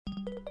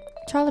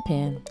Charlie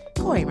Penn.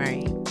 Corey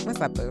Murray.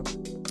 What's up, boo?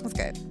 What's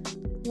good?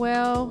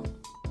 Well,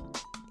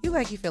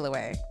 You feel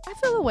away. I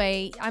feel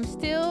away. I'm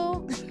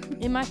still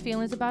in my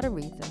feelings about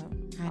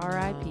Aretha.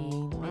 R.I.P.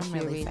 I'm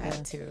really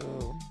sad too.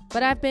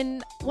 But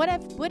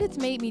what it's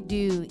made me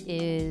do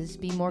is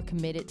be more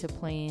committed to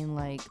playing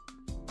like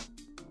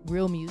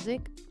real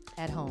music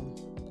at home.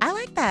 I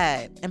like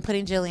that. And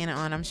putting Jillian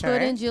on, I'm sure.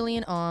 Putting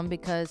Jillian on,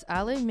 because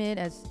I'll admit,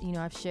 as you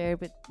know, I've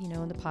shared with,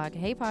 in the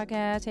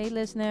podcast, hey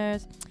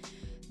listeners,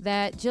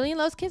 that Jillian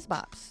loves Kids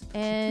Bops.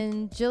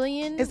 And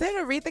Jillian... Is that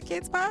Aretha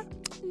Kids Bop?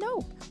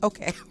 No.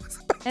 Okay.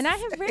 And I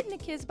have written to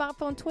Kids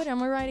Bop on Twitter, I'm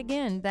going to write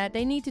again, that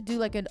they need to do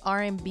like an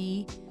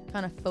R&B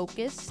kind of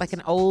focus. Like an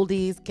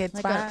oldies Kids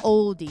Bop? Like an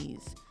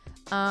oldies.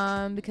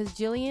 Because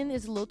Jillian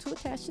is a little too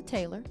attached to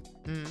Taylor.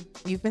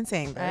 You've been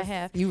saying this. I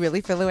have. You really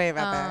feel away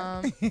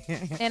about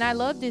that. And I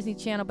love Disney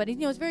Channel, but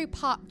it's very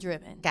pop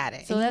driven. Got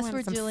it. So and that's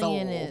where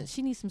Jillian is.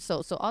 She needs some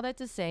soul. So all that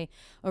to say,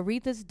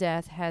 Aretha's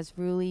death has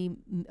really,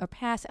 or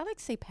pass. I like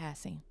to say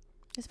passing.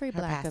 It's very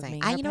black of me.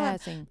 You know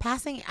what?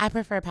 Passing, I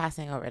prefer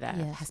passing over death.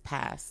 Yes. Has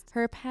passed.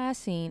 Her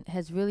passing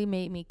has really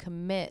made me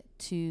commit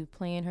to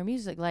playing her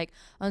music. Like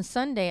on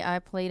Sunday, I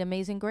played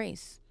Amazing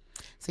Grace.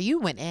 So you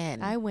went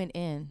in. I went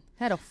in.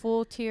 Had a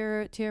full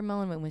tear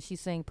moment when she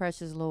sang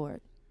Precious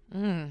Lord.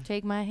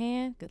 Take my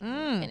hand. Good.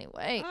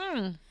 Anyway.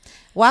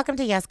 Welcome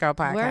to Yes Girl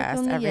Podcast,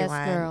 Welcome to everyone.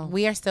 Yes Girl.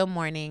 We are still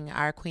mourning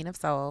our Queen of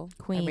Soul,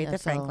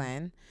 Aretha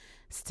Franklin.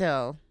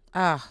 Still,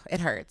 it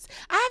hurts.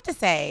 I have to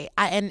say,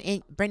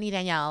 Brittany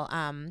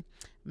Danielle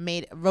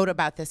wrote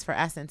about this for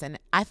Essence, and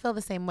I feel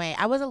the same way.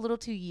 I was a little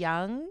too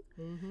young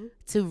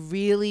to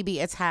really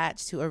be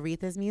attached to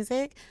Aretha's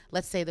music.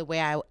 Let's say the way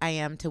I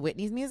am to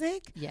Whitney's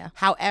music. Yeah.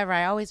 However,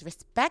 I always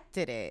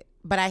respected it.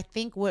 But I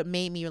think what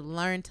made me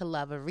learn to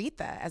love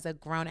Aretha as a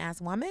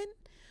grown-ass woman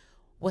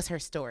was her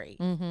story.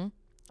 And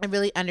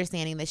really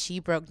understanding that she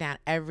broke down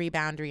every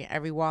boundary and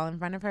every wall in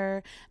front of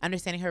her,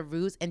 understanding her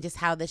roots, and just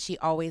how that she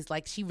always,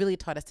 she really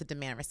taught us to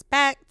demand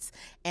respect,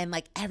 and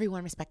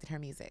everyone respected her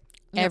music.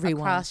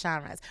 Everyone. Across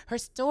genres. Her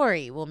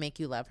story will make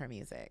you love her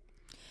music.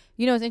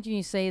 It's interesting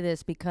you say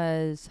this,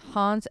 because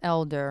Hans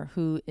Elder,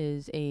 who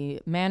is a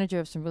manager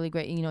of some really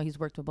great, he's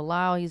worked with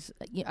Bilal.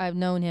 I've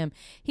known him.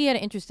 He had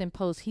an interesting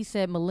post. He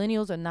said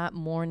millennials are not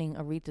mourning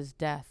Aretha's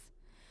death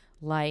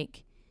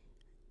like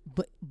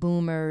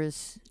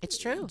boomers. It's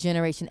true.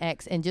 Generation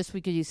X. And just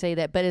because you say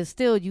that, but it's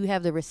still, you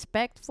have the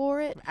respect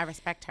for it. I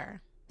respect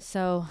her.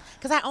 So,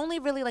 because I only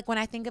really when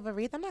I think of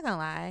Aretha, I'm not gonna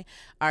lie,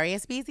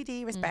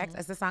 R.E.S.P.C.D. Respect,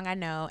 that's the song I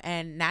know,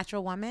 and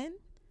Natural Woman,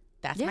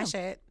 that's my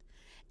shit,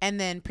 and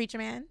then Preacher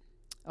Man.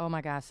 Oh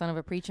my God, Son of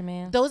a Preacher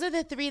Man. Those are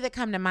the three that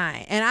come to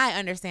mind, and I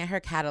understand her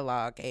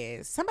catalog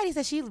is. Somebody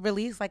said she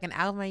released an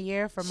album a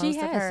year for most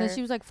of her. Since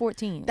she was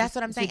 14. That's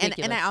what I'm saying,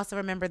 and I also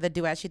remember the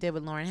duet she did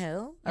with Lauryn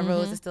Hill, A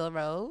Rose is Still a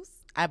Rose.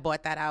 I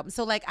bought that album.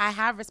 So I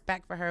have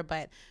respect for her,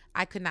 but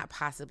I could not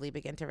possibly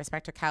begin to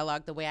respect her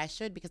catalog the way I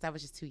should, because I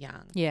was just too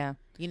young. Yeah.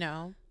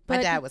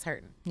 My dad was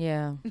hurting.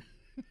 Yeah.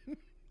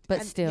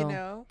 But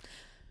still.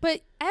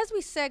 But as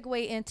we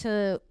segue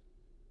into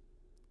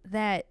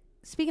that,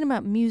 speaking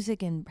about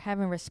music and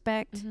having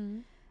respect,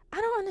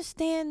 I don't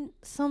understand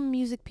some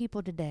music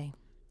people today.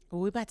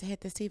 Well, we about to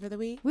hit this tea for the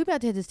week.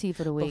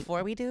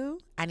 Before we do,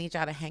 I need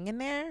y'all to hang in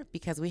there,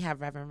 because we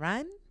have Reverend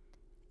Run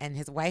and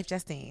his wife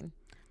Justine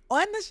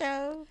on the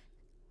show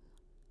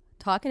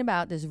talking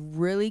about this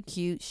really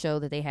cute show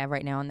that they have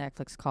right now on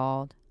Netflix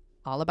called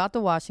All About the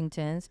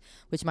Washingtons,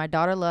 which my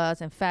daughter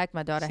loves. In fact,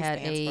 my daughter had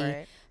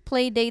a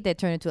play date that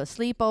turned into a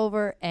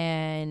sleepover,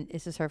 and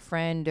this is her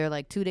friend.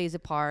 They're 2 days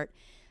apart.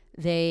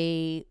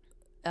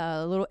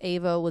 Little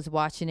Ava was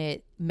watching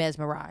it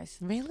mesmerized.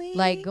 Really?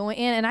 Going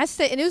in, and and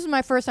this was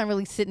my first time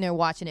really sitting there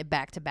watching it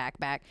back to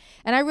back.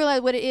 And I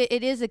realized what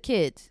it is the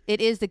kids.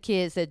 It is the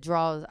kids that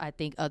draws, I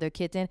think, other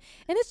kids in.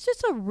 And it's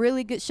just a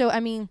really good show. I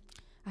mean,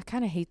 I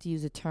kind of hate to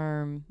use the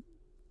term,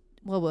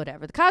 well,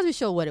 whatever. The Cosby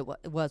Show, what it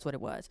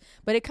was.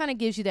 But it kind of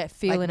gives you that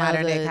feeling of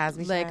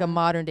a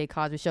modern day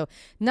Cosby Show.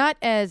 Not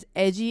as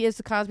edgy as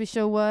the Cosby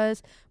Show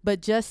was,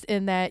 but just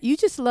in that you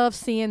just love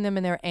seeing them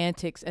in their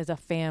antics as a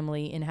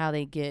family and how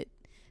they get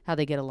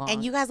along.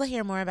 And you guys will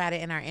hear more about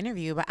it in our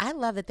interview, but I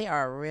love that they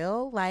are a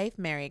real life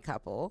married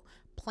couple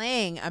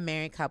playing a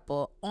married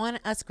couple on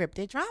a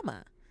scripted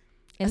drama.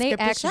 And they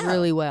act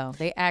really well.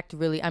 They act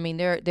really,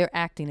 their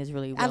acting is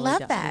really well. I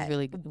love that. It's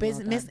really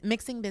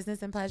mixing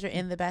business and pleasure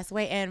in the best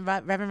way. And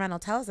Reverend Run will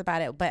tell us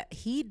about it, but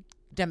he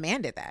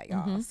demanded that,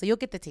 y'all. So you'll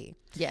get the tea.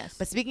 Yes.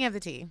 But speaking of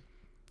the tea.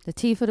 The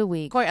tea for the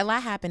week. Corey, a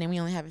lot happened, and we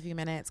only have a few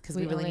minutes because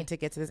we really need to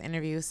get to this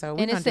interview. So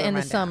we're it's the end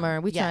of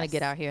summer. We're trying to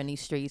get out here in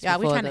these streets. Yeah,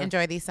 we're trying to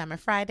enjoy these summer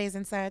Fridays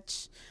and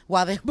such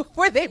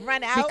before they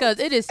run out. Because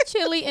it is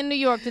chilly in New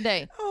York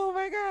today. Oh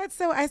my God!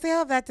 So I say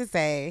all of that to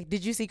say,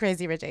 did you see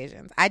Crazy Rich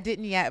Asians? I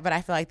didn't yet, but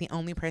I feel like the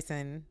only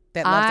person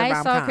that loves a I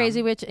rom-com. saw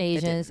Crazy Rich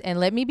Asians, and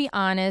let me be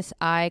honest,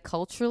 I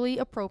culturally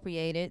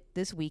appropriated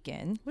this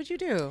weekend. What'd you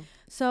do?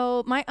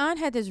 So my aunt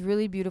had this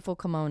really beautiful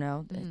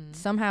kimono that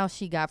somehow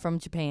she got from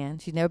Japan.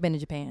 She's never been to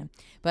Japan,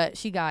 but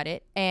she got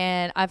it,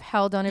 and I've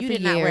held on it for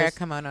years. You did not wear a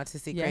kimono to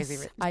see Crazy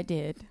Rich. I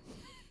did.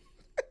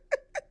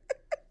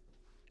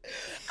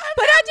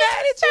 But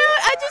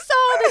I just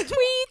saw the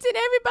tweets and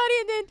everybody,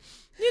 and then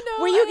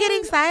were you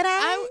getting side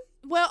eye?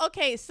 Well,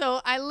 okay, so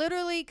I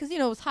literally, because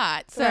it was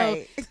hot, so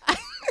right.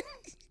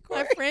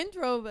 my friend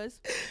drove us.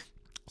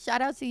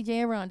 Shout out CJ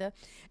and Rhonda.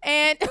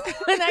 And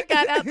when I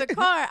got out the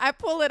car, I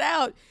pull it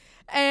out.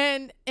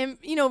 And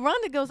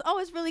Rhonda goes, "Oh,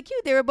 it's really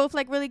cute." They were both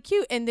like really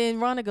cute. And then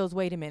Rhonda goes,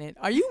 "Wait a minute.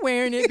 Are you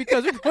wearing it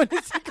because we're going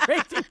to see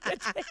Crazy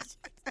Rich Asians?"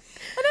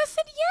 And I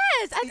said,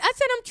 "Yes." I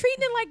said, "I'm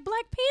treating it like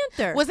Black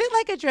Panther." Was it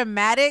like a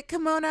dramatic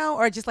kimono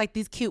or just like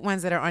these cute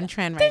ones that are on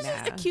trend right now?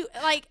 This is a cute,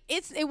 like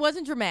it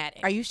wasn't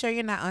dramatic. Are you sure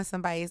you're not on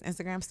somebody's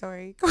Instagram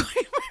story?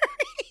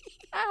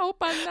 I hope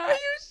I'm not. Are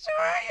you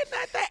sure you're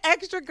not that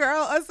extra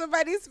girl on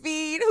somebody's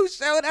feed who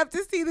showed up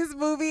to see this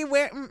movie?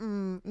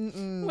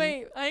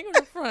 Wait, I ain't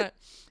gonna front.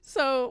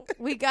 So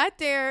we got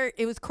there.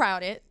 It was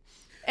crowded,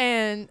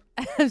 and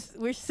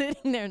we're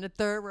sitting there in the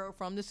third row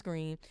from the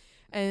screen.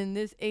 And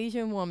this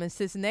Asian woman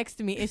sits next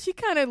to me, and she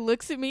kind of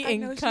looks at me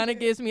and kind of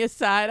gives me a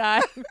side eye.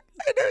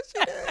 I know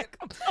she did.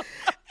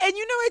 And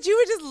you know what? You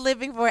were just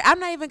living for it. I'm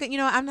not even,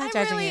 I'm not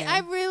judging you. I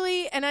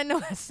really, and I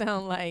know I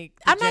sound like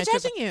I'm not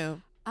judging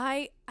you.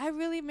 I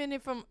really meant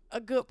it from a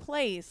good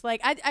place.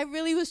 Like I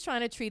really was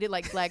trying to treat it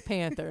like Black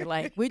Panther.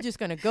 Like we're just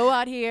gonna go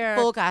out here,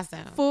 full costume,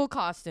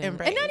 and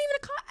Embrace. not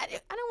even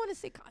I don't want to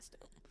say costume.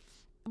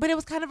 But it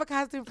was kind of a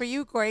costume for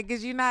you, Corey,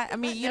 because you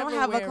don't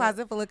have a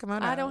closet full of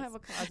kimonos. I don't have a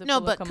closet full of kimonos.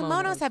 No, but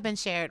kimonos have been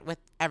shared with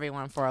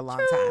everyone for a long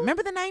time.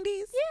 Remember the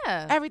 90s?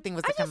 Yeah. Everything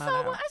was a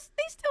kimono.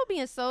 They still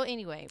being sold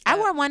anyway. I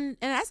wore one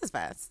in Essence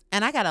Fest,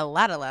 and I got a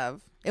lot of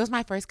love. It was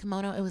my first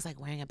kimono. It was like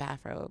wearing a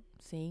bathrobe.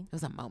 See? It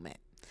was a moment.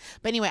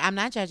 But anyway, I'm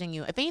not judging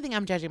you. If anything,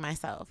 I'm judging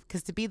myself.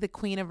 Because to be the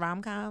queen of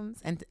rom-coms,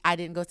 and I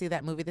didn't go see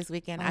that movie this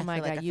weekend, I feel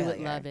like a failure. You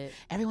would love it.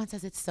 Everyone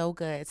says it's so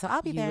good. So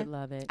I'll be there. You would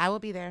love it. I will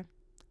be there.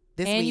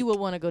 And you will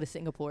want to go to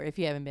Singapore if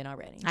you haven't been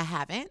already. I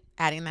haven't.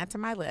 Adding that to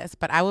my list.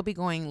 But I will be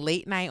going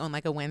late night on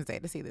like a Wednesday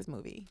to see this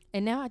movie.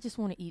 And now I just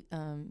want to eat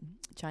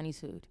Chinese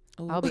food.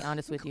 Ooh. I'll be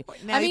honest with you.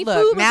 Now, food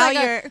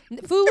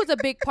was a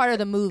big part of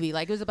the movie.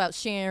 Like it was about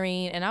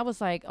sharing. And I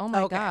was like, oh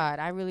my God,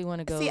 I really want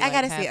to go. See, I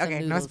got to see. Okay,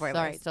 noodles. no spoilers.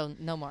 Sorry, so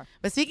no more.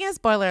 But speaking of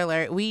spoiler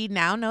alert, we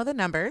now know the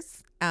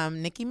numbers.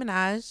 Nicki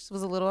Minaj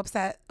was a little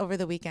upset over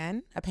the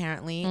weekend,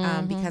 apparently,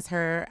 because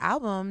her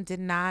album did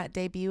not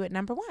debut at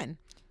number 1.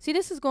 See,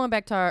 this is going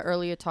back to our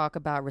earlier talk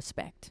about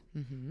respect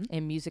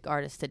in music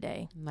artists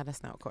today. Let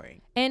us know,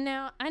 Corey. And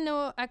now I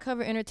know I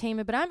cover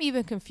entertainment, but I'm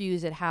even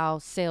confused at how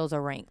sales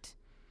are ranked.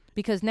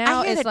 Because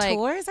now it's like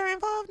tours are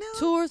involved now?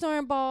 Tours are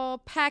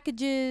involved,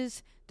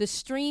 packages, the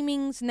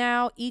streamings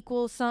now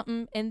equal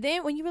something. And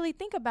then when you really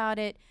think about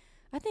it,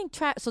 I think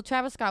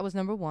Travis Scott was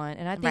number 1.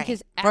 And I think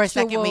his actual... For a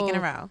second week in a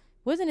row.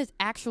 Wasn't his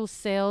actual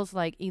sales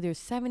like either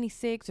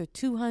 76 or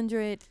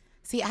 200?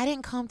 See, I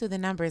didn't comb through the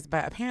numbers,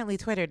 but apparently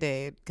Twitter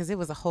did because it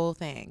was a whole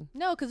thing.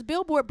 No, because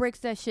Billboard breaks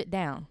that shit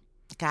down.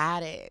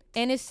 Got it.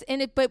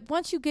 But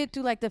once you get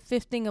through like the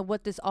fifth thing of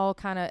what this all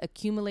kind of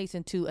accumulates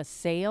into a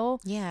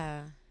sale,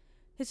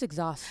 it's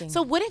exhausting.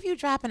 So what if you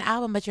drop an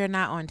album but you're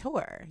not on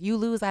tour? You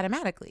lose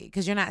automatically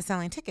because you're not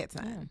selling tickets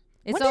then.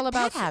 Yeah. It's all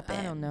about happen.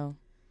 I don't know.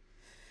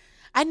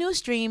 I knew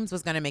streams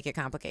was going to make it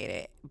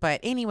complicated. But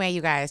anyway,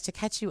 you guys, to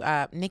catch you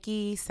up,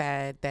 Nicki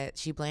said that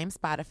she blames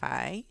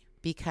Spotify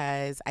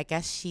because I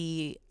guess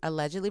she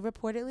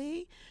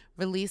reportedly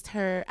released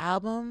her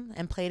album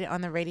and played it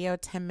on the radio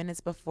 10 minutes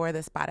before the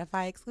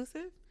Spotify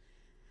exclusive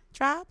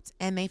dropped,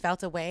 and they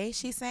felt away,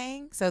 she's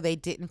saying, so they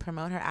didn't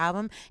promote her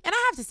album. And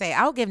I have to say,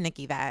 I'll give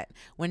Nicki that.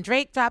 When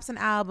Drake drops an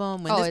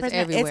album, when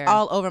it's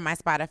all over my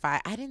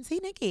Spotify. I didn't see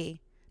Nicki.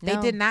 They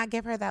did not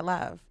give her that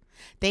love.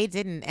 They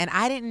didn't. And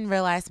I didn't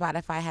realize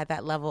Spotify had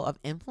that level of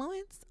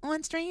influence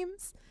on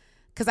streams,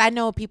 because I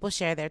know people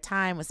share their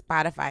time with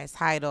Spotify,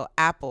 Tidal,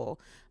 Apple,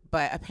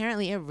 but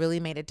apparently it really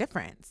made a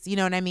difference. You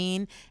know what I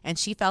mean? And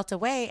she felt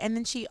away. And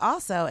then she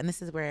also, and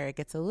this is where it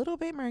gets a little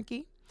bit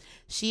murky,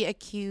 she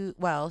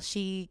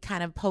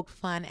kind of poked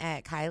fun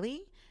at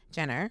Kylie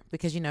Jenner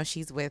because, she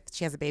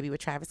has a baby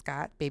with Travis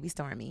Scott, baby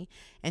Stormy.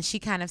 And she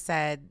kind of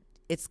said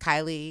it's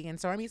Kylie and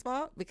Stormy's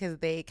fault because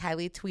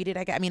Kylie tweeted,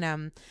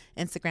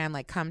 Instagram,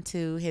 like, come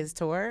to his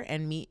tour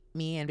and meet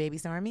me and baby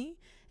Stormy.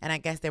 And I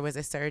guess there was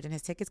a surge in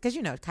his tickets because,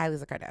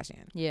 Kylie's a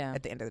Kardashian. Yeah.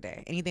 At the end of the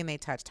day, anything they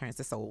touch turns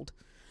to sold.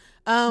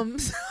 So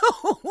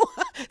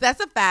that's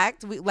a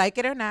fact. We like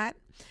it or not.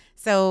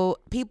 So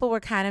people were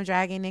kind of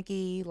dragging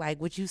Nicki, like,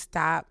 would you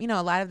stop? A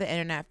lot of the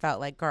internet felt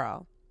like,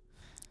 girl,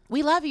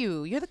 we love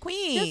you. You're the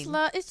queen.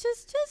 It's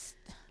just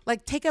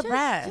like, take a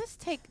breath.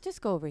 Just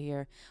go over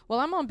here.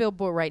 Well, I'm on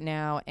Billboard right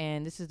now,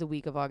 and this is the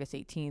week of August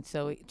 18th.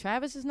 So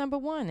Travis is number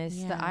 1.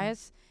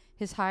 It's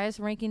his highest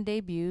ranking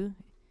debut.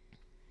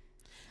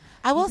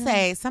 I will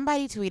say,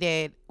 somebody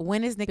tweeted,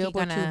 when is Nicki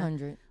Billboard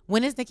 200.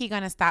 When is Nicki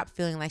going to stop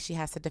feeling like she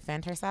has to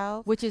defend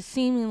herself? Which is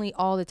seemingly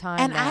all the time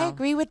And now. I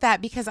agree with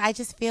that because I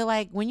just feel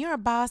like when you're a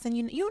boss and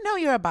you know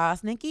you're a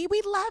boss, Nicki,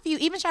 we love you.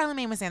 Even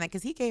Charlamagne was saying that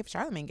because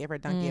Charlamagne gave her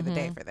Donkey of the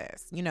Day for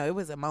this. You know, it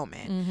was a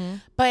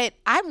moment. But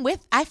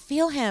I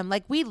feel him.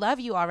 Like, we love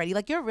you already.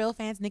 Like, your real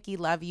fans, Nicki,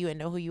 love you and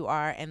know who you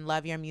are and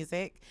love your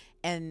music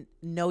and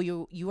know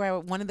you are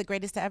one of the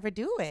greatest to ever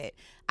do it.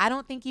 I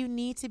don't think you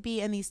need to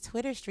be in these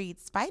Twitter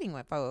streets fighting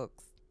with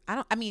folks.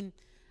 I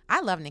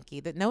love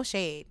Nicki. No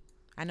shade.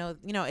 I know,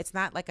 it's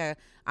not like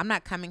I'm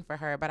not coming for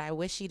her, but I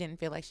wish she didn't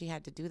feel like she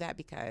had to do that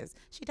because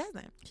she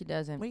doesn't. She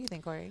doesn't. What do you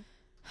think, Corey?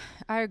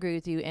 I agree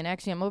with you. And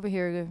actually, I'm over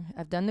here.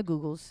 I've done the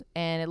Googles,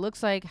 and it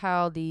looks like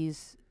how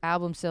these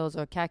album sales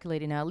are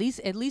calculated now, at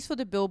least for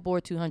the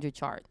Billboard 200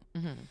 chart.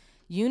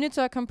 Units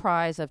are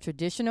comprised of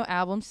traditional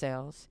album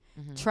sales,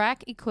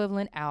 track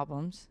equivalent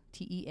albums,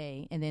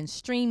 TEA, and then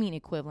streaming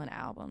equivalent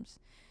albums.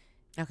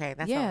 Okay,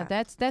 that's a lot.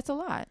 that's a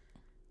lot.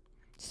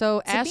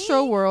 So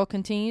Astro World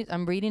continues,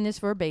 I'm reading this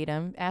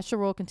verbatim, Astro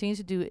World continues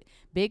to do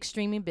big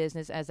streaming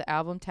business as the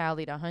album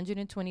tallied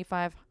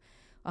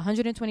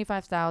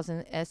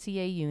 125,000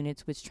 SCA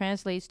units, which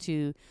translates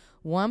to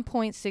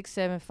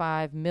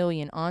 1.675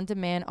 million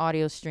on-demand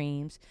audio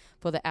streams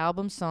for the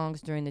album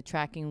songs during the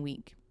tracking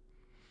week.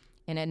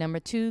 And at number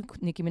 2,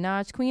 Nicki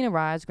Minaj, Queen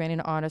arrives, granting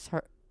the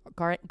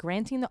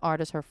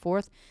artist her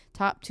fourth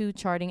top 2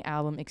 charting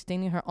album,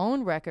 extending her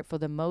own record for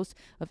the most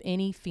of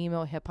any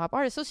female hip hop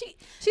artist. So she's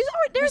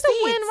already, there's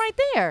a win right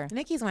there.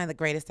 Nicki's one of the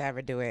greatest to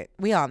ever do it.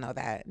 We all know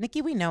that.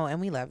 Nicki, we know and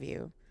we love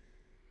you.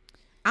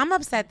 I'm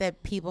upset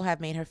that people have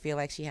made her feel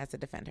like she has to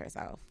defend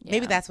herself. Yeah.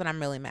 Maybe that's what I'm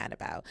really mad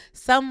about.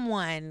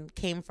 Someone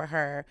came for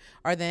her,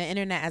 or the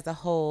internet as a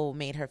whole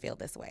made her feel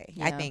this way.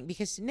 Yeah. I think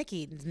because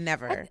Nicki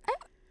never.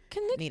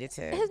 Needed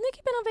to. Has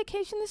Nicki been on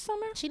vacation this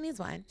summer? She needs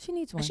one. She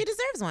needs one. She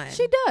deserves one.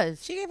 She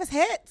does. She gave us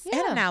hits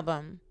and an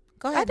album.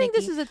 Go ahead, I think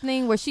Nicki. this is a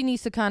thing where she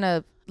needs to kind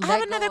of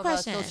let go of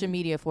social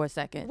media for a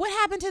second. What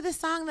happened to the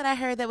song that I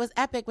heard that was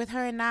epic with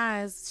her and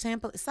Nas?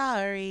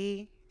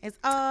 Sorry. It's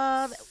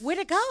all. Where'd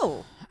it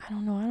go? I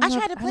don't know. I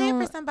tried to play it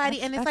for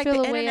somebody, and it's like the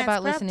internet. I feel a way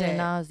about listening to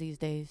Nas these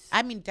days.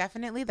 I mean,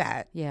 definitely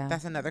that. Yeah.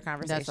 That's another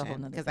conversation. That's a whole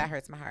nother because that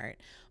hurts my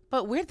heart.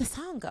 But where'd the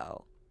song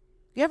go?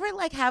 You ever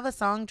have a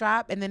song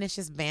drop and then it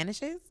just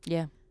vanishes?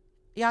 Yeah.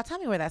 Y'all tell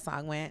me where that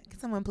song went. Can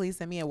someone please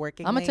send me a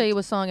working I'm going to tell you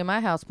what song in my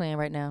house playing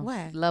right now.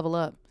 What? Level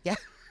Up. Yeah.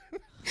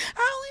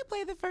 I only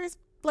played the first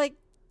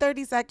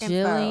 30 seconds.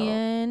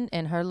 Jillian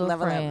and her little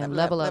friend.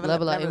 Level up.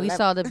 And we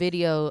saw the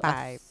video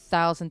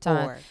 1,000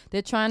 times.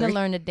 They're trying to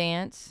learn to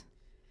dance.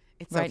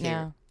 It's so right cute.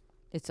 now.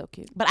 It's so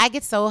cute. But I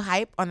get so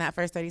hype on that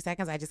first 30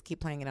 seconds. I just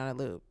keep playing it on a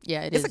loop.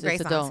 Yeah, it's a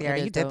great song, Sierra.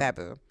 You did that,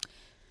 boo.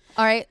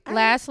 All right.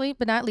 Lastly,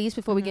 but not least,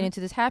 before we get into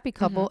this happy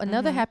couple,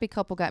 another happy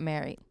couple got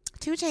married.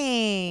 2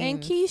 Chainz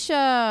and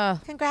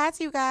Keisha.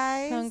 Congrats, you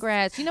guys.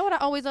 Congrats. You know what I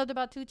always loved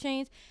about 2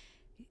 Chainz?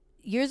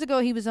 Years ago,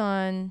 he was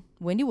on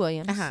Wendy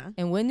Williams,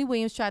 and Wendy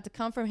Williams tried to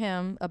comfort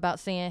him about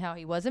saying how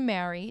he wasn't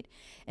married,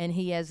 and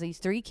he has these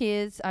 3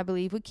 kids, I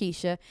believe, with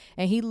Keisha,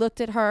 and he looked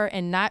at her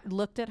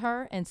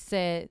and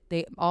said,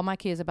 all my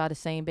kids about the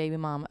same baby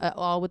mama,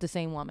 all with the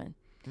same woman.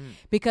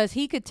 Because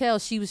he could tell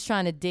she was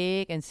trying to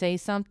dig and say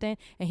something,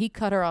 and he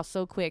cut her off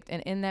so quick.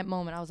 And in that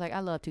moment, I was like, I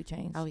love 2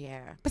 Chainz. Oh,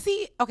 yeah. But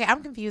see, okay,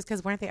 I'm confused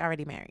because weren't they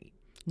already married?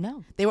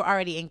 No. They were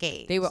already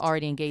engaged. They've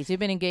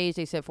been engaged,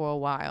 they said, for a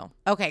while.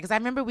 Okay, because I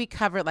remember we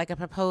covered a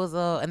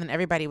proposal, and then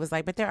everybody was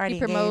like, but they're already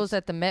engaged. He proposed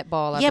at the Met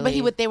Ball, I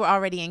believe. But they were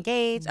already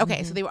engaged.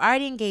 Okay, so they were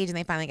already engaged, and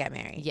they finally got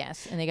married.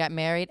 Yes, and they got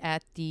married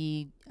at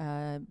the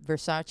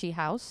Versace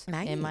house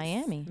in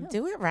Miami.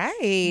 Do it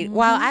right.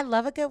 While I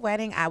love a good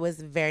wedding, I was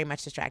very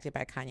much distracted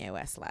by Kanye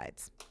West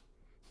slides.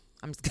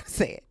 I'm just going to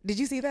say it. Did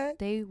you see that?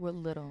 They were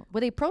little. Were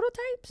they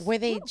prototypes? Were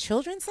they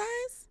children's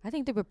size? I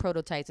think they were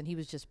prototypes, and he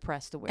was just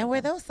pressed to wear them. And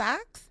were those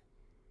socks?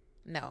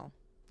 No.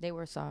 They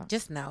were socks.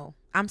 Just no.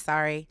 I'm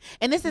sorry.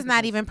 And this is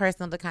not even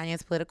personal to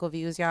Kanye's political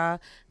views, y'all.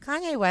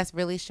 Kanye West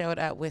really showed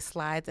up with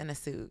slides and a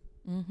suit.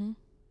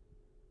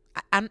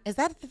 Is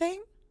that the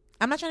thing?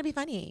 I'm not trying to be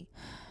funny.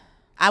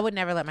 I would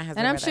never let my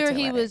husband wear that to a wedding.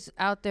 And I'm sure he was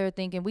out there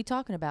thinking, we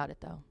talking about it,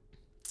 though.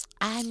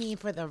 I mean,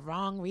 for the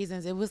wrong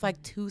reasons. It was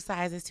 2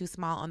 sizes too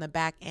small on the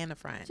back and the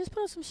front. Just put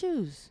on some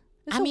shoes.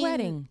 It's a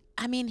wedding.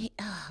 I mean,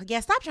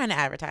 stop trying to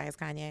advertise,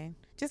 Kanye.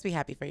 Just be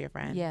happy for your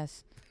friend.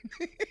 Yes.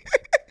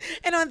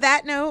 And on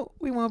that note,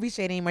 we won't be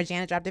shading anymore.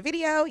 Janet dropped a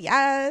video.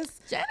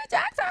 Yes. Janet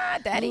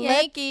Jackson. Daddy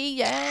Yankee.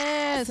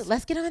 Yes. So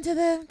let's get on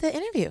to the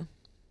interview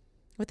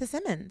with the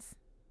Simmons.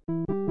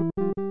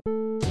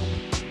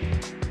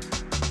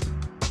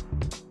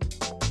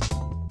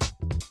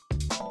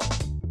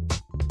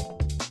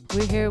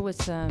 We're here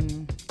with a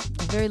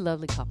very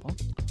lovely couple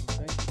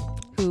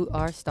who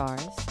are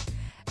stars.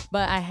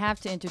 But I have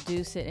to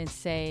introduce it and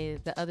say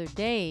the other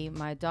day,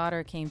 my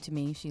daughter came to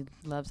me. She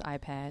loves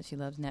iPad. She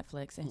loves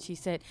Netflix. And she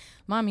said,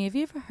 Mommy, have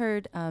you ever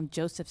heard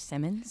Joseph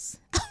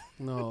Simmons?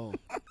 No.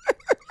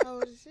 How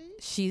old is she?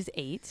 She's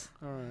 8.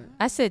 All right.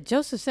 I said,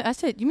 Joseph Simmons. I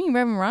said, you mean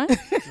Reverend Ron?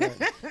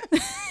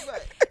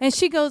 And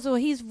she goes, well,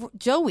 he's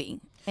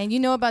Joey. And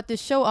you know about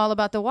this show all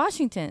about the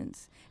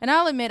Washingtons. And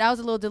I'll admit, I was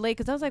a little delayed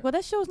because I was like, well,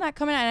 that show's not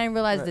coming out. And I didn't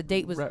realize the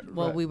date was,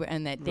 we were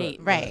in that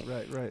date. Right.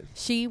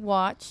 She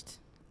watched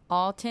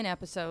all 10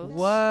 episodes.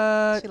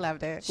 What? She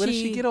loved it. Where did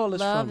she get all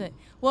this from? It.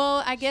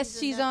 Well, I guess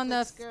she's on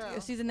the.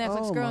 She's a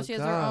Netflix girl. She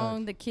has her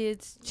own. The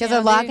kids. She has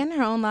her login.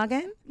 Her own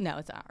login. No,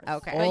 it's ours.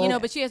 Okay. But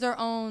but she has her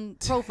own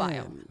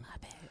profile.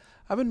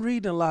 I've been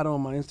reading a lot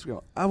on my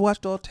Instagram. I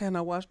watched all 10.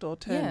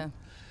 Yeah.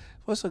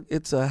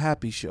 It's a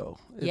happy show.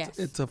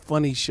 It's a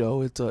funny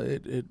show.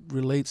 It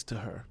relates to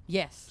her.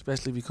 Yes.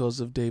 Especially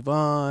because of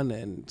Davon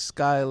and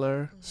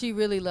Skylar. She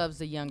really loves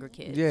the younger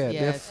kids. Yeah,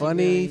 they're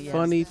funny.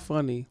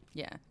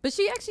 Yeah. But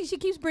she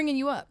keeps bringing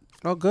you up.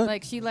 Oh, good.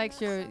 Like she likes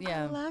your,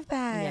 I love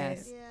that.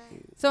 Yes. Yeah.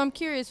 So I'm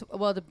curious,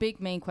 well, the big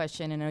main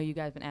question, and I know you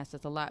guys have been asked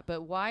this a lot,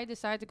 but why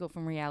decide to go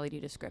from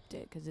reality to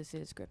scripted? Because this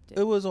is scripted.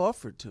 It was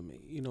offered to me.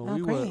 You know,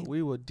 great.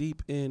 we were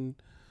deep in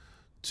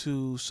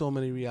to so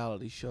many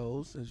reality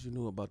shows, as you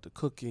knew, about the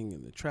cooking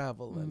and the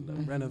travel and the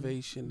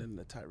renovation and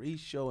the Tyrese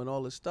show and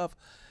all this stuff.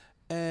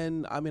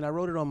 And I mean, I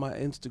wrote it on my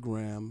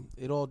Instagram.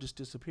 It all just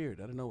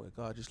disappeared out of nowhere.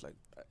 God, just like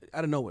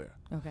out of nowhere.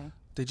 Okay.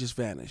 They just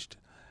vanished.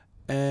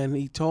 And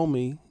he told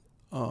me,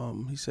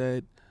 he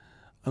said,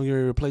 I'm going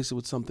to replace it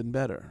with something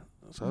better.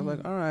 So I was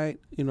like, all right.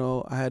 You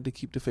know, I had to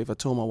keep the faith. I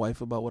told my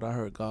wife about what I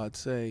heard God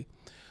say.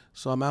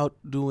 So I'm out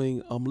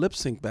doing lip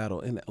sync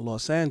battle in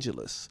Los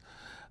Angeles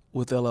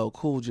with LL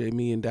Cool J,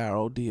 me and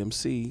Daryl,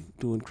 DMC,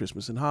 doing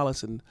Christmas in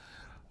Hollis. And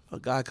a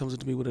guy comes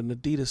up to me with an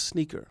Adidas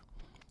sneaker.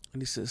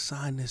 And he says,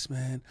 sign this,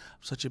 man.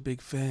 I'm such a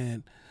big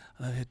fan.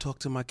 And I had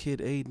talked to my kid,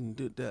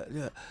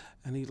 Aiden.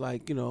 And he's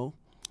like, you know,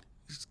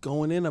 he's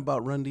going in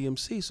about Run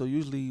DMC. So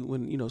usually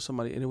when, you know,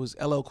 somebody, and it was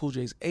LL Cool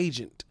J's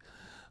agent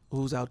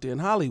who's out there in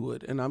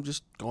Hollywood. And I'm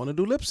just going to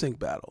do lip sync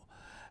battle.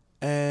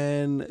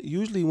 And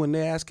usually when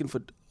they're asking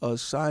for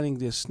signing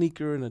their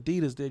sneaker and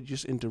Adidas, they're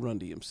just into Run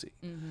DMC.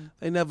 Mm-hmm.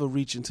 They never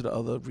reach into the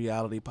other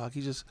reality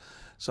pocket.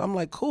 So I'm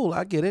like, cool,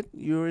 I get it.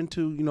 You're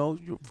into, you know,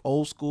 you're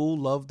old school,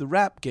 love the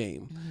rap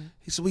game. Mm-hmm.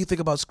 He said, what do you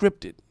think about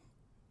scripted?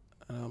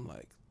 And I'm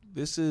like,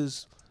 this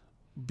is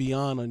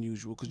beyond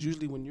unusual. Because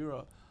usually when you're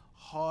a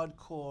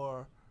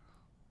hardcore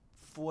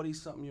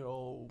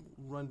 40-something-year-old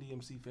Run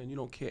DMC fan, you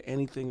don't care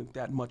anything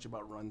that much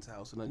about Run's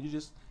house. And then you're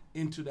just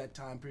into that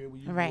time period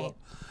where you grew up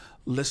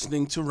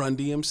listening to Run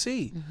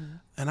DMC. Mm-hmm.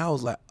 And I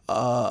was like,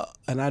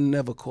 and I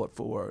never caught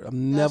for word.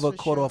 I'm never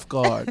caught off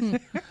guard. And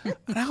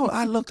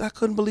I looked, I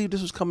couldn't believe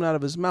this was coming out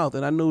of his mouth.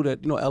 And I knew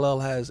that, you know, LL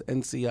has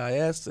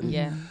NCIS.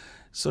 And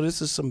so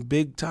this is some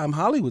big time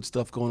Hollywood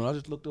stuff going on. I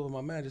just looked over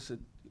my man and just said,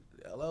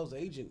 LL's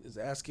agent is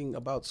asking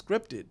about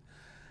scripted.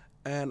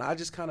 And I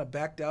just kind of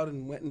backed out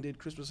and went and did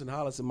Christmas in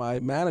Hollis. And my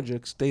manager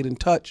stayed in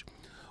touch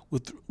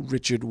with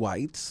Richard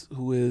Weitz,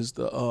 who is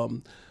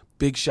the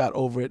big shot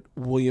over at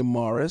William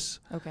Morris.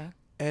 Okay.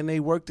 And they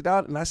worked it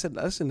out. And I said,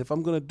 listen, if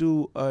I'm going to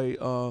do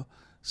a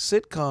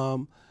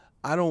sitcom,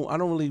 I don't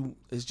really,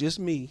 it's just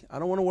me. I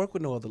don't want to work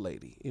with no other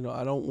lady. You know,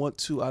 I don't want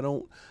to,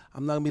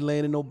 I'm not going to be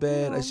laying in no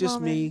bed. It's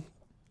just me.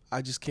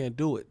 I just can't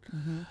do it.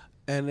 Mm-hmm.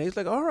 And he's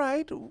like, all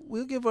right,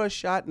 we'll give her a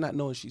shot. Not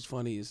knowing she's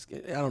funny.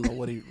 I don't know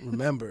what he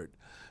remembered.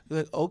 He's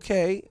like,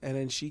 okay. And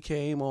then she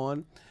came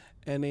on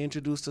and they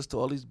introduced us to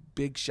all these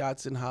big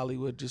shots in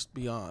Hollywood, just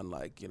beyond,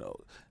 like, you know,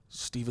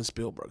 Steven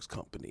Spielberg's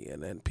company,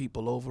 and then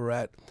people over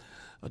at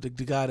the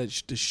guy the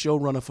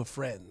showrunner for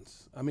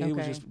Friends. I mean, It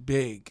was just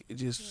big. It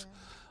just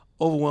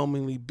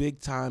overwhelmingly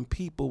big time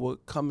people were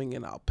coming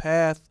in our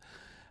path,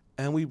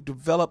 and we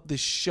developed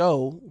this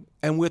show,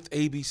 and with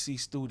ABC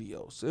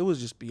Studios. It was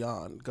just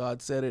beyond.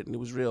 God said it, and it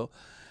was real.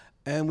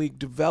 And we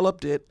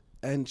developed it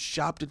and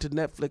shopped it to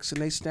Netflix,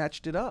 and they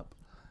snatched it up.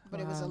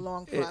 But it was a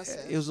long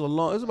process. It was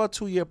about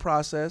a 2-year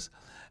process,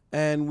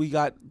 and we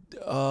got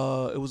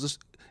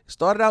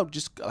started out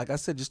just like I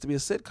said, just to be a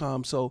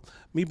sitcom. So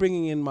me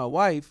bringing in my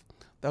wife,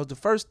 that was the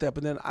first step,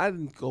 and then I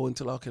didn't go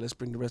until let's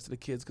bring the rest of the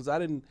kids, because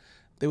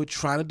they were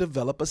trying to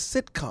develop a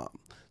sitcom.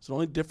 So the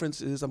only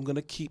difference is I'm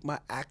gonna keep my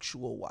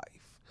actual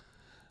wife.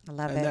 I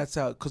love it. And that's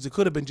how, because it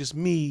could have been just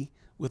me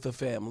with a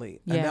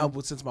family, and now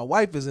since my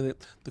wife is in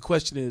it, the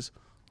question is,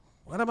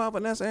 what about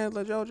Vanessa,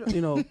 Angela, JoJo?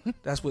 You know,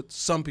 that's what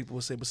some people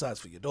would say, besides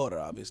for your daughter,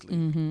 obviously.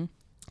 Mm-hmm.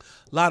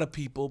 A lot of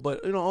people,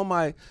 but, you know, on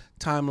my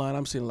timeline,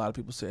 I'm seeing a lot of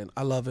people saying,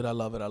 I love it, I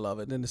love it, I love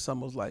it. And then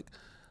some was like,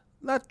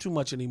 not too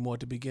much anymore at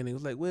the beginning. It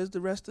was like, where's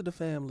the rest of the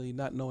family?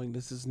 Not knowing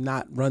this is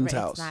not Run's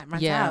house. It's not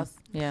Run's house.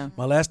 Yeah.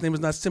 My last name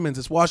is not Simmons,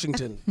 it's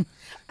Washington.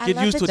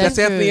 Get used to it. That's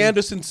Anthony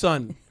Anderson's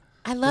son.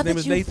 I love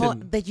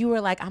that you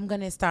were like, I'm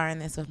going to star in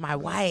this with my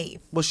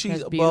wife. Well,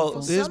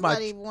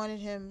 somebody wanted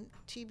him,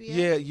 TBS.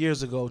 Yeah,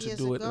 years ago to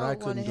do it, and I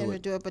couldn't do it. Wanted him to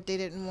do it, but they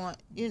didn't want,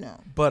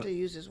 to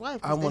use his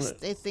wife.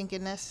 They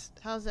thinking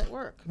how's that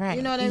work? Right.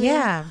 You know what I mean?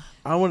 Yeah.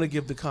 I want to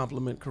give the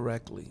compliment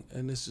correctly,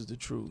 and this is the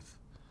truth.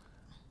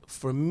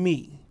 For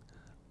me,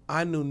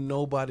 I knew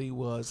nobody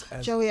was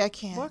as... Joey, I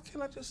can't. Why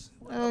can't I just...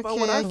 Okay, about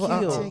what I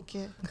feel? Take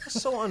it.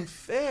 That's so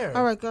unfair.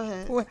 All right, go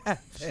ahead.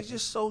 She's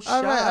just so shy.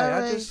 All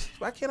right.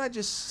 Why can't I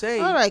just say...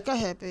 All right, go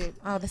ahead, babe.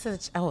 This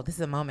is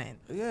a moment.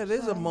 Yeah, it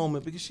is a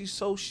moment, because she's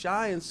so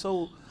shy and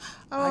so...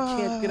 I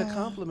can't get a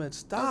compliment.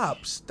 Stop.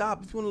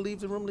 If you want to leave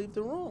the room, leave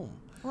the room.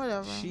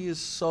 Whatever. She is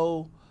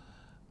so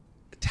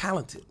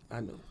talented.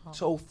 I know.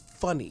 So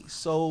funny.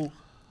 So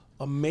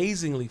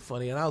amazingly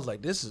funny. And I was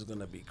like, this is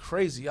gonna be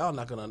crazy. Y'all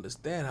not gonna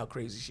understand how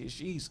crazy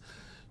she is.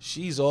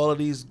 She's all of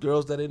these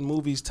girls that in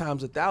movies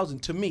times 1,000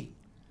 to me.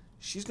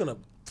 She's gonna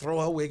throw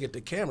her wig at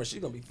the camera.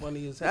 She's gonna be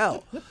funny as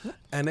hell.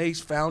 And they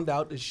found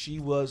out that she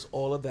was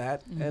all of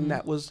that, and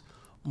that was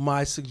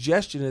my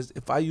suggestion: is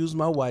if I use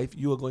my wife,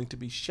 you are going to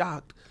be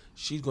shocked.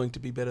 She's going to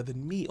be better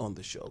than me on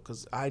the show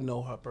because I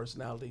know her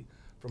personality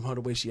from her,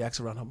 the way she acts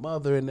around her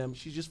mother and them.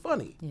 She's just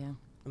funny. Yeah.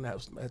 And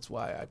that's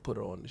why I put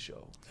her on the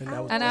show. And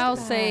I'll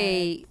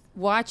say,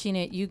 watching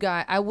it, you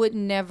guys, I would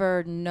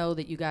never know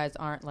that you guys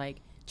aren't like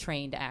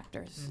trained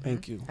actors.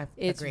 Thank you.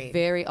 It's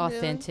very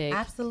authentic. Really?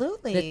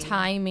 Absolutely. The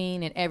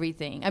timing and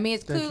everything. I mean,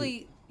 it's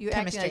clearly you're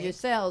acting out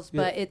yourselves,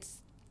 but it's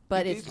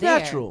there.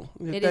 Natural.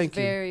 Yeah, it is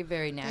very,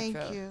 very natural.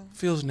 Thank you.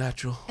 Feels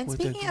natural. And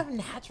speaking of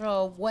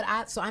natural,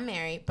 so I'm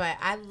married, but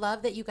I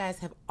love that you guys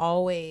have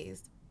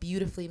always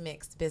beautifully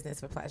mixed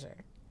business with pleasure.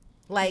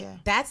 Like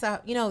that's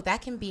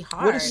that can be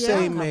hard. We're the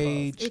same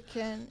age. It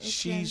can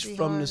She's be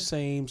from hard. the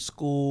same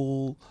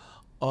school.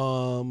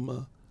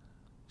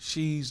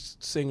 She's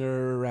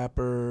singer,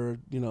 rapper.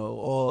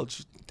 All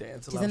she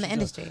dances. She's in the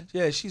industry.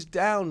 She's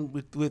down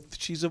with.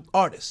 She's an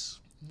artist.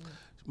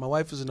 My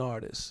wife is an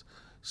artist.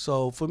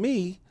 So for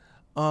me,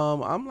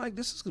 I'm like,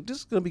 this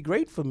is gonna be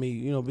great for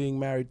me. Being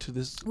married to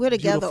this. We're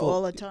together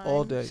all the time,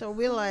 all day. So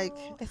we're like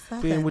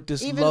being with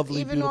this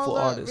lovely, even beautiful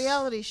all the artist.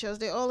 reality shows,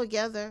 they're all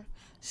together.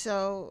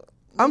 So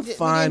I'm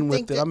fine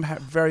with it. I'm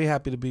very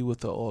happy to be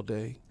with her all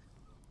day.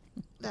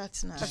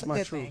 That's nice. That's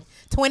my truth.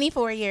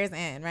 24 years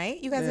in,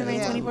 right? You guys have been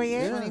married 24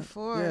 years.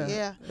 24.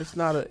 Yeah. It's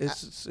not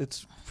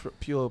it's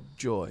pure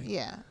joy.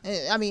 Yeah.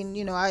 I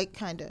mean, I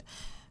kind of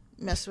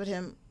messed with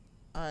him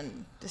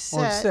on the set.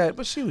 On set,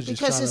 but she was just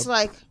because it's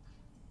like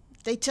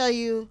they tell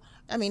you.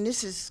 I mean,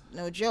 this is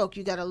no joke.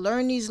 You got to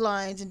learn these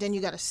lines, and then you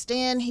got to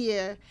stand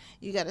here.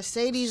 You got to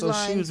say these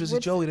lines. So she was busy.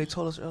 Joey, they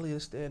told us earlier to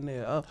stand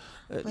there.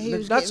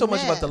 Not so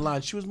much about the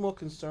line. She was more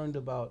concerned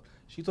about.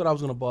 She thought I was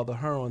going to bother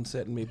her on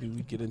set, and maybe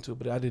we'd get into it,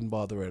 but I didn't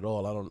bother her at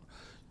all.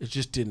 It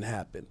just didn't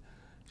happen.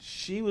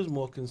 She was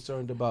more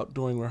concerned about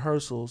during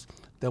rehearsals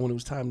that when it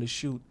was time to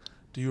shoot.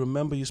 Do you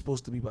remember you're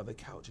supposed to be by the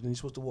couch, and then you're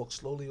supposed to walk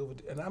slowly over?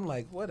 And I'm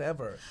like,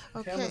 whatever.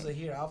 Okay. Cameras are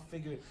here. I'll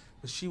figure it.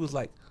 But she was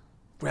like.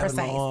 Grabbing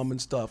my arm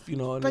and stuff,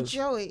 And but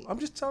Joey, I'm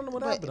just telling them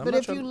what happened. But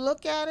if you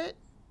look at it,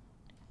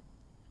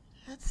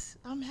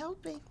 I'm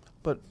helping.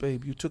 But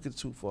babe, you took it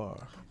too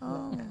far.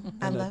 Oh,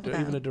 I love that.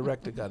 Even the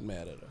director got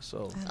mad at her.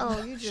 So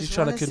you just she's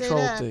trying to control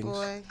that, things.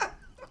 Boy.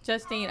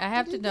 Justine, I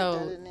have to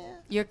know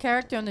your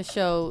character on the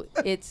show.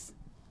 It's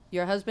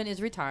your husband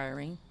is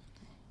retiring.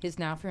 It's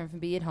now for him to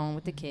be at home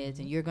with the kids,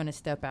 and you're going to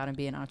step out and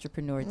be an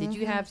entrepreneur. Did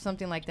you have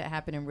something like that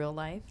happen in real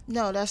life?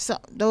 No,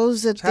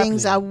 those are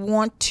things I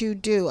want to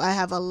do. I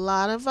have a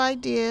lot of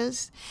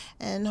ideas,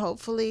 and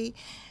hopefully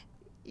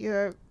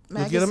your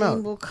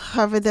magazine will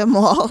cover them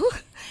all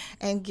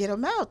and get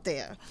them out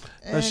there.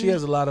 She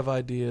has a lot of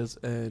ideas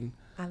and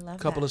I love a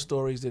couple of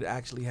stories that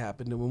actually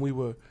happened. And when we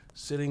were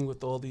sitting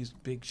with all these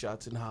big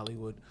shots in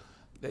Hollywood,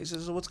 they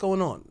said, so what's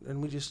going on?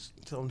 And we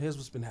just told them, here's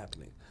what's been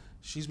happening.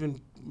 She's been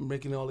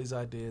making all these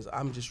ideas.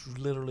 I'm just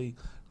literally,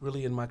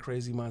 really in my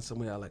crazy mind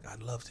somewhere.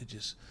 I'd love to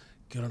just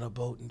get on a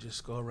boat and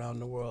just go around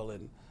the world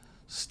and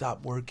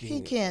stop working.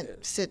 He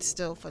can't sit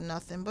still for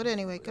nothing. But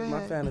anyway, go ahead.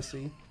 My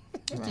fantasy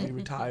is to be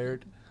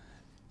retired.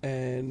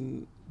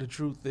 And the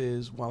truth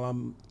is, while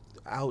I'm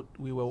out,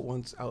 we were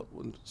once out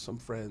with some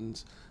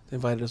friends. They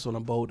invited us on a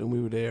boat, and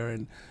we were there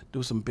and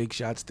do some big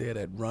shots there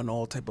that run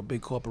all type of big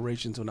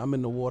corporations. When I'm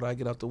in the water, I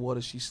get out the water,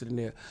 she's sitting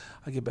there.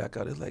 I get back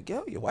out. It's like,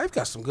 yo, your wife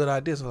got some good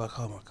ideas. I'm like,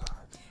 oh, my God.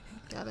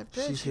 Gotta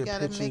pitch. She's You here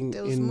gotta pitching make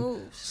those in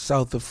moves.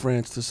 south of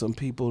France to some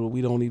people that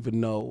we don't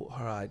even know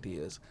her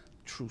ideas.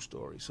 True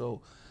story.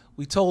 So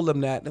we told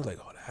them that. They're like,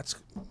 oh, that's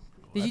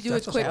Did you do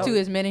it quick too?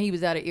 As minute he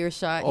was out of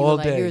earshot, you all were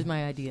like, day. "Here's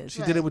my ideas."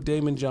 She did it with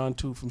Damon John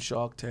too from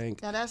Shark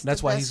Tank. Now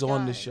that's why he's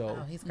on the show.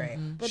 Oh, he's great.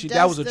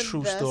 That was a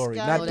true story,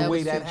 not the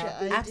way that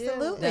happened.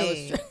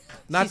 Absolutely.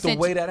 Not the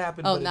way that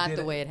happened. Oh, but not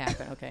the way it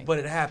happened. Okay. But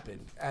it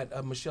happened at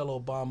a Michelle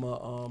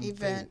Obama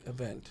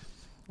event.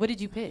 What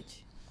did you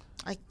pitch?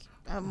 I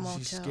won't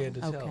She's tell. scared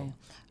to tell. Okay. Right.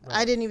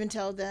 I didn't even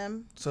tell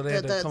them. So they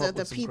had to come up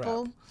the with some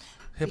people.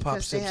 Hip hop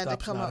because they sip had to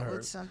stop's come not up with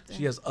hers. something.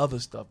 She has other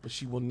stuff, but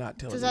she will not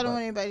tell. Because I don't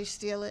want anybody to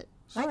steal it.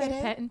 I get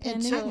it. Patent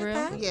Until-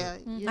 pending.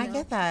 Real. Yeah, I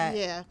get that.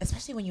 Yeah.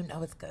 Especially when you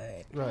know it's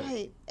good.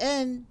 Right.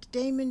 And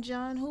Damon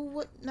John, who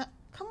would not?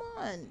 Come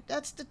on,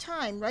 that's the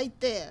time right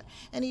there.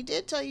 And he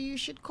did tell you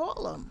should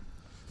call him.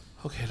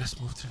 Okay, let's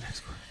move to the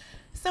next one.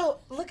 So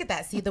look at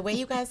that. See, the way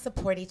you guys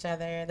support each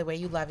other, the way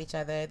you love each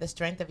other, the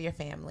strength of your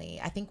family.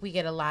 I think we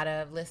get a lot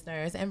of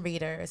listeners and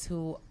readers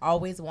who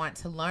always want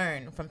to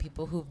learn from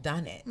people who've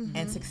done it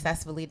and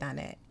successfully done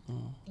it.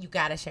 You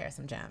got to share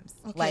some gems.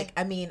 Okay. Like,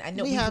 I mean, I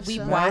know we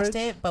some. watched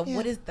it, but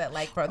what is that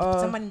like for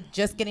someone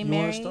just getting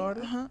married? You want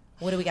to start it?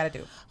 What do we got to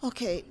do?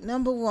 Okay,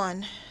 number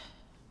one,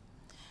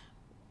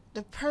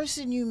 the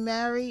person you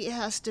marry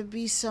has to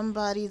be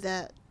somebody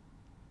that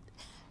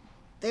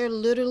they're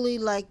literally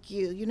like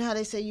you. You know how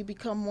they say you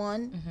become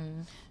one?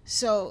 Mm-hmm.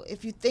 So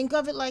if you think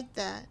of it like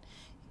that,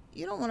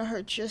 you don't want to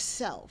hurt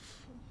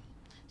yourself.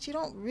 So you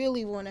don't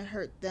really want to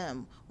hurt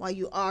them while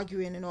you're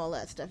arguing and all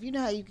that stuff. You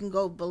know how you can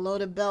go below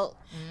the belt?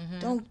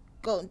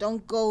 Mm-hmm.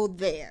 Don't go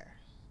there.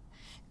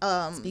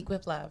 Speak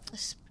with love.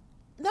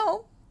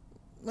 No.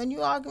 When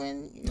you're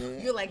arguing,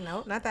 you're like,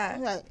 no, not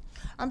that. Right.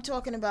 I'm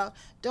talking about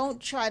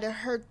don't try to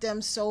hurt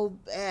them so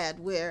bad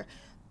where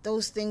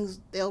those things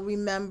they'll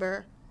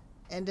remember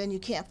and then you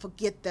can't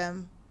forget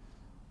them.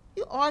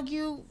 You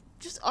argue,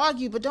 just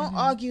argue, but don't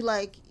argue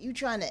like you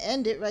trying to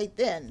end it right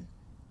then.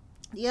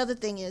 The other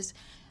thing is,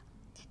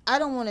 I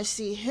don't want to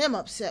see him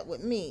upset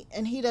with me,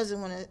 and he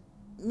doesn't want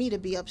me to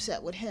be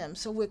upset with him.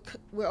 So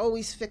we're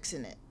always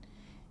fixing it.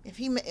 If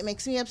it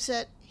makes me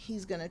upset,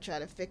 he's going to try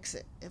to fix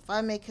it. If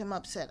I make him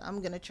upset,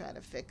 I'm going to try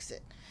to fix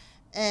it.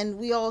 And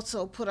we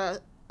also put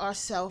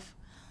ourselves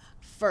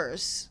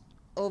first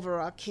over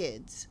our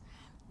kids.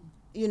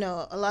 You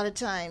know, a lot of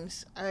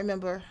times, I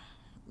remember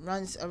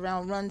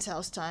around Run's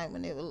house time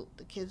when the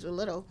kids were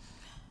little,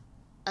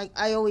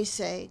 I always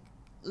say,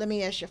 let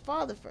me ask your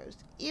father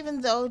first.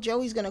 Even though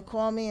Joey's going to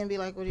call me and be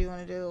like, what do you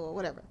want to do or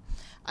whatever.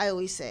 I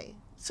always say,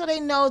 so they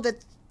know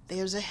that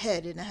there's a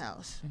head in the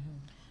house.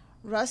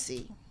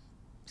 Russie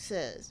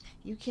says,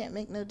 you can't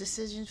make no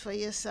decisions for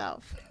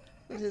yourself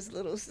with his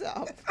little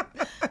self.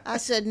 I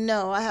said,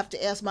 no, I have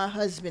to ask my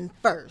husband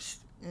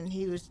first. And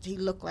he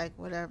looked like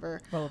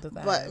whatever.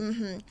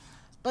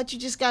 But you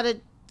just got to,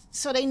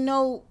 so they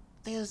know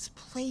there's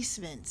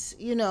placements,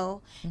 you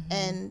know,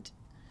 and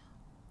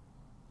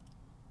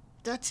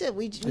that's it.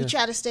 We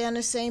try to stay on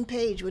the same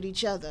page with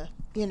each other,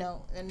 you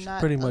know, and not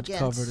pretty much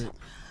covered it.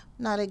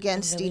 Not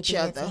against really each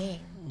other.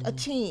 A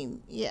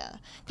team, yeah.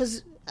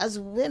 Because as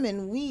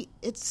women,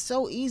 it's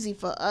so easy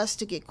for us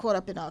to get caught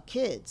up in our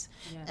kids.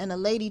 Yeah. And a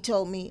lady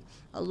told me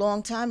a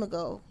long time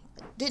ago,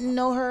 didn't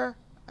know her.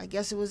 I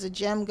guess it was a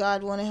gem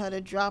God wanted her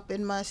to drop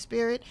in my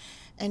spirit.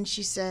 And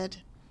she said,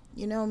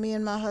 you know, me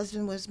and my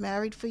husband was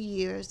married for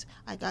years.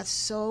 I got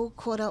so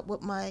caught up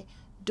with my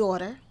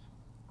daughter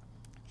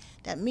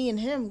that me and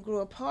him grew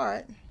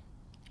apart.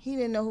 He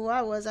didn't know who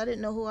I was. I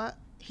didn't know who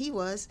he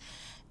was.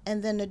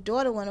 And then the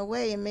daughter went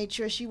away and made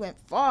sure she went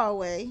far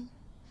away.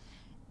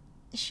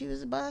 She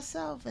was by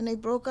herself. And they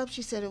broke up.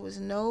 She said it was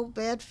no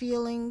bad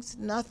feelings,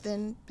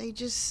 nothing. They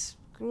just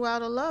grew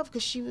out of love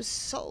because she was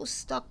so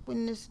stuck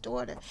with this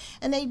daughter.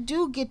 And they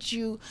do get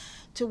you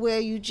to where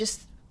you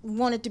just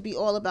want it to be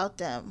all about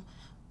them.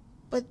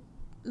 But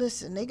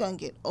listen, they're going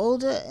to get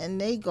older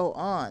and they go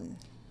on.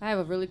 I have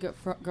a really good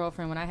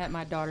girlfriend. When I had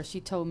my daughter, she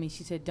told me,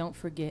 she said, don't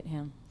forget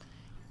him.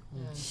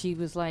 She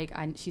was like,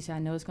 she said, I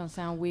know it's going to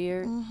sound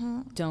weird.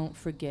 Don't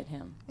forget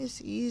him. It's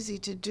easy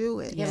to do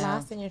it. You're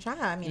lost in your child.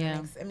 I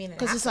mean,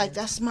 because it's like,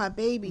 that's my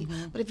baby.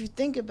 But if you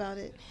think about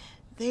it,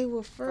 they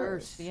were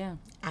first. Yeah.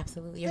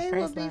 Absolutely. They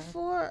were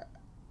before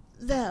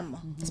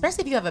them.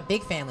 Especially if you have a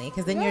big family,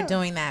 because then you're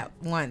doing that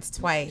once,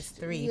 twice,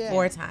 3,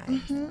 4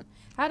 times.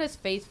 How does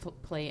faith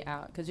play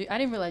out? Because I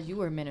didn't realize you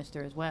were a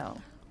minister as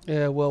well.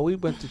 Yeah, well, we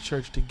went to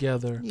church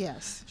together.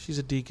 Yes. She's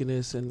a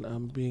deaconess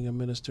and being a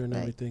minister and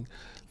everything.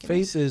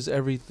 Faith is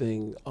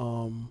everything.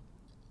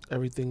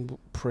 Everything,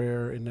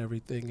 prayer and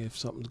everything. If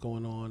something's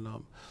going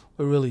on,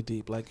 we're really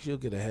deep. Like, she'll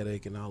get a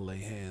headache and I'll lay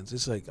hands.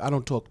 It's like, I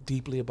don't talk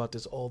deeply about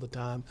this all the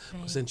time.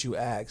 Right. Since you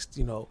asked,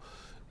 take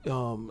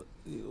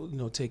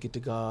it to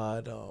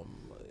God.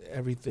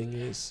 Everything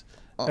is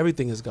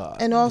God.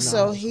 And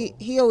also,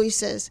 he always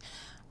says,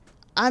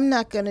 I'm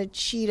not going to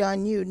cheat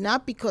on you,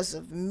 not because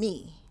of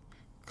me,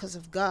 because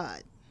of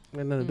God. It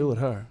had nothing to do with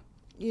her.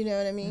 You know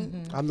what I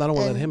mean? I don't want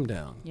to let him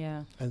down.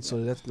 Yeah. And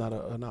so that's not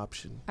an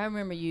option. I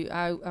remember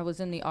I was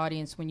in the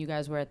audience when you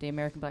guys were at the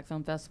American Black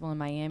Film Festival in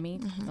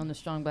Miami on the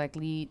Strong Black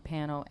Lead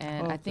panel.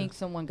 And I think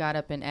someone got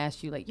up and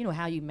asked you, like,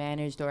 how you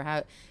managed or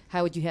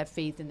how would you have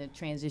faith in the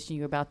transition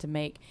you were about to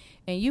make?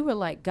 And you were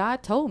like,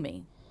 God told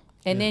me.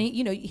 And then,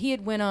 you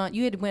had went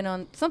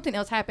on, something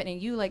else happened and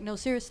you like, no,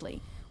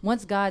 seriously.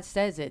 Once God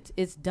says it,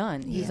 it's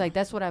done. He's like,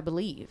 that's what I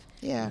believe.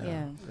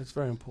 Yeah. It's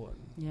very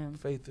important. Yeah.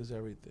 Faith is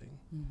everything.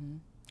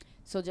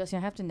 So, Justine,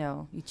 I have to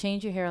know, you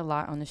change your hair a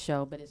lot on the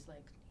show, but it's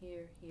like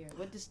here.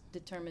 What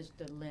determines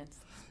the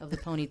length of the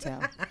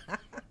ponytail?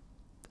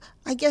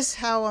 I guess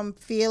how I'm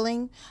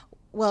feeling.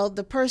 Well,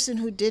 the person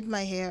who did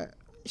my hair,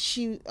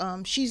 she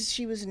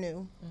was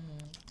new,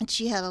 and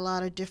she had a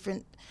lot of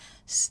different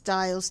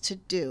styles to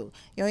do.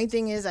 The only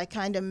thing is I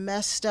kind of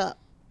messed up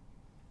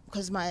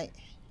because my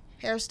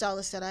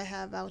hairstylist that I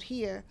have out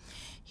here,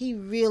 he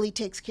really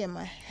takes care of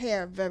my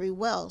hair very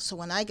well. So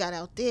when I got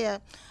out there,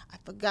 I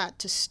forgot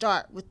to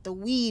start with the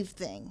weave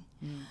thing.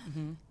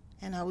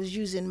 And I was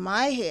using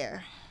my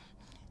hair,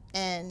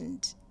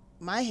 and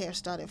my hair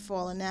started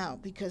falling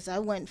out because I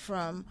went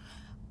from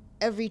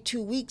every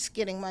 2 weeks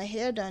getting my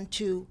hair done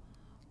to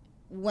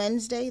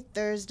Wednesday,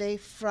 Thursday,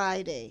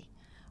 Friday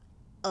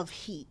of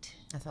heat.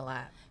 That's a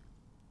lot.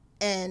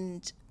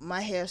 And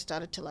my hair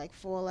started to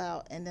fall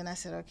out, and then I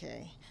said,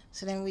 okay.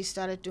 So then we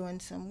started doing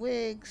some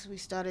wigs. We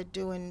started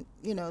doing,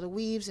 the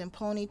weaves and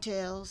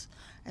ponytails.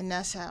 And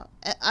that's how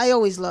I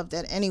always loved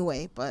that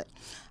anyway, but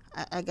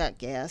I got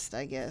gassed,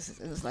 I guess.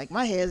 It was like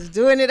my hair's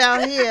doing it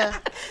out here.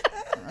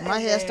 My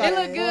hair started. It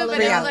looked good,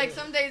 but it was like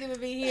some days it would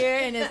be here,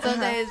 and then some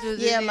days it was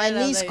yeah. My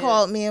niece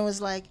called me and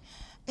was like,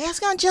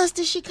 "Ask Aunt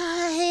Justice she cut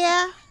her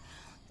hair."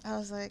 I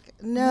was like,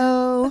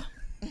 "No."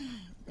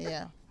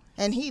 Yeah,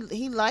 and he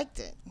liked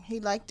it. He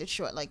liked it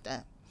short like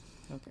that.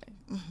 Okay.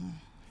 Mm-hmm.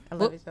 I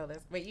love your shoulders.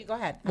 Wait, you go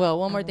ahead. Well,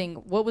 one more thing.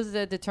 What was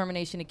the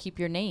determination to keep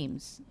your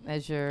names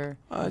as your?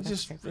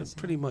 Just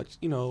pretty much,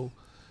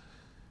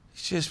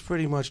 it's just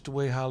pretty much the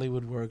way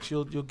Hollywood works.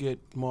 You'll get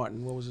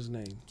Martin. What was his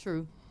name?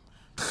 True.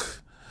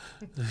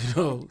 You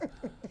know.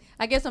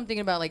 I guess I'm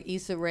thinking about like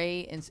Issa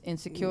Rae and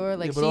Insecure.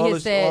 Like yeah, she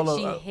has said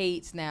she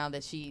hates now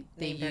that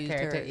they named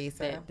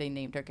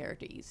her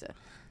character Issa.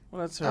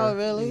 Well, that's her. Oh,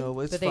 really?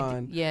 It's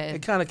fine.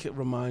 It kind of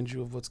reminds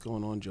you of what's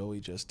going on, Joey,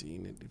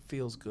 Justine. It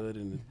feels good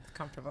and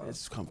comfortable.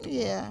 It's comfortable.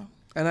 Yeah.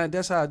 And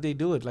that's how they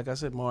do it. Like I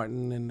said,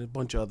 Martin and a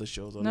bunch of other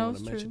shows. I don't want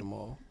to mention them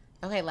all.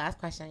 Okay, last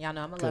question. Y'all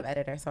know I'm a love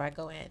editor, so I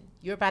go in.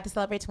 You're about to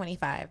celebrate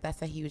 25.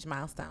 That's a huge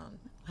milestone.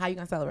 How are you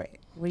going to celebrate?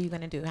 What are you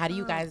going to do? How do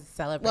you guys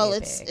celebrate? Well,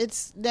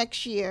 it's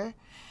next year,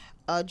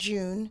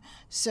 June.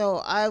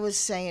 So I was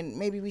saying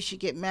maybe we should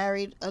get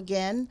married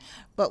again.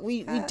 But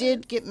we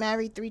did get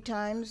married 3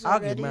 times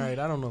already. I'll get married.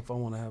 I don't know if I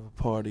want to have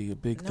a party, a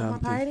big time thing. No more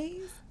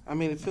parties? I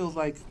mean, it feels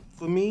like,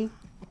 for me,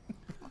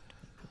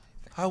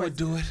 I would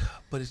do it,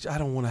 but I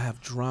don't want to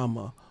have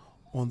drama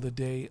on the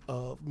day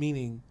of,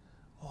 meaning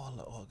all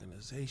the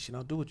organization.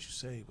 I'll do what you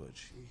say, but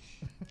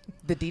sheesh.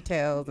 The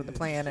details and the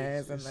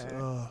planners and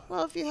the.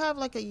 Well, if you have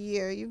like a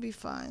year, you'll be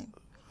fine.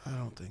 I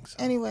don't think so.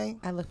 Anyway,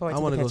 I look forward to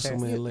the pictures. I want to go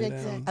somewhere and lay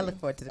down. I look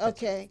forward to the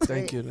pictures. Okay.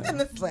 Thank you. In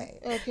the sleigh.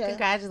 Okay.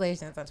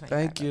 Congratulations on 25.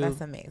 Thank you. That's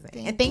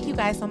amazing. And thank you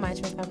guys so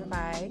much for stopping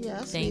by.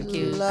 Yes. Thank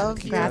you. Love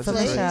Congrats your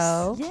on the place.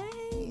 show.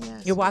 Yay.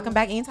 Yes. You're welcome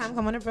back anytime.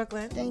 Come on to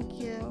Brooklyn. Thank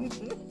you.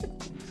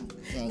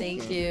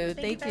 Thank you.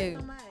 Thank you.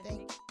 So much.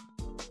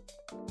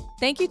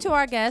 Thank you to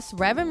our guests,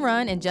 Reverend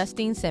Run and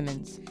Justine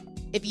Simmons.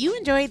 If you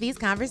enjoy these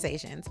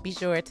conversations, be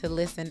sure to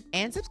listen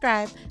and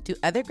subscribe to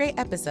other great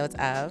episodes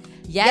of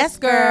Yes,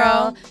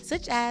 Girl,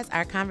 such as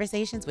our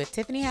conversations with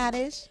Tiffany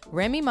Haddish,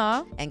 Remy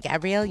Ma, and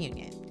Gabrielle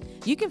Union.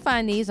 You can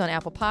find these on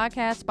Apple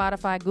Podcasts,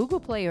 Spotify, Google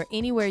Play, or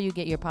anywhere you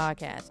get your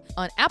podcasts.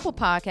 On Apple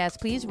Podcasts,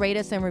 please rate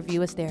us and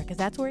review us there because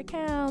that's where it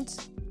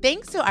counts.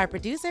 Thanks to our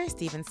producer,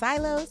 Steven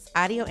Silos,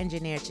 audio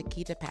engineer,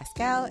 Chiquita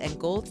Pascal, and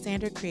Gold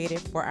Standard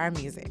Creative for our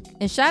music.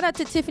 And shout out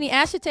to Tiffany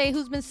Ashite,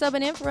 who's been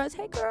subbing in for us.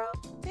 Hey, girl.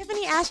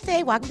 Tiffany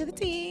Ashite, welcome to the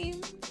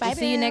team. Bye,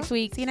 See you next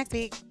week. See you next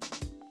week.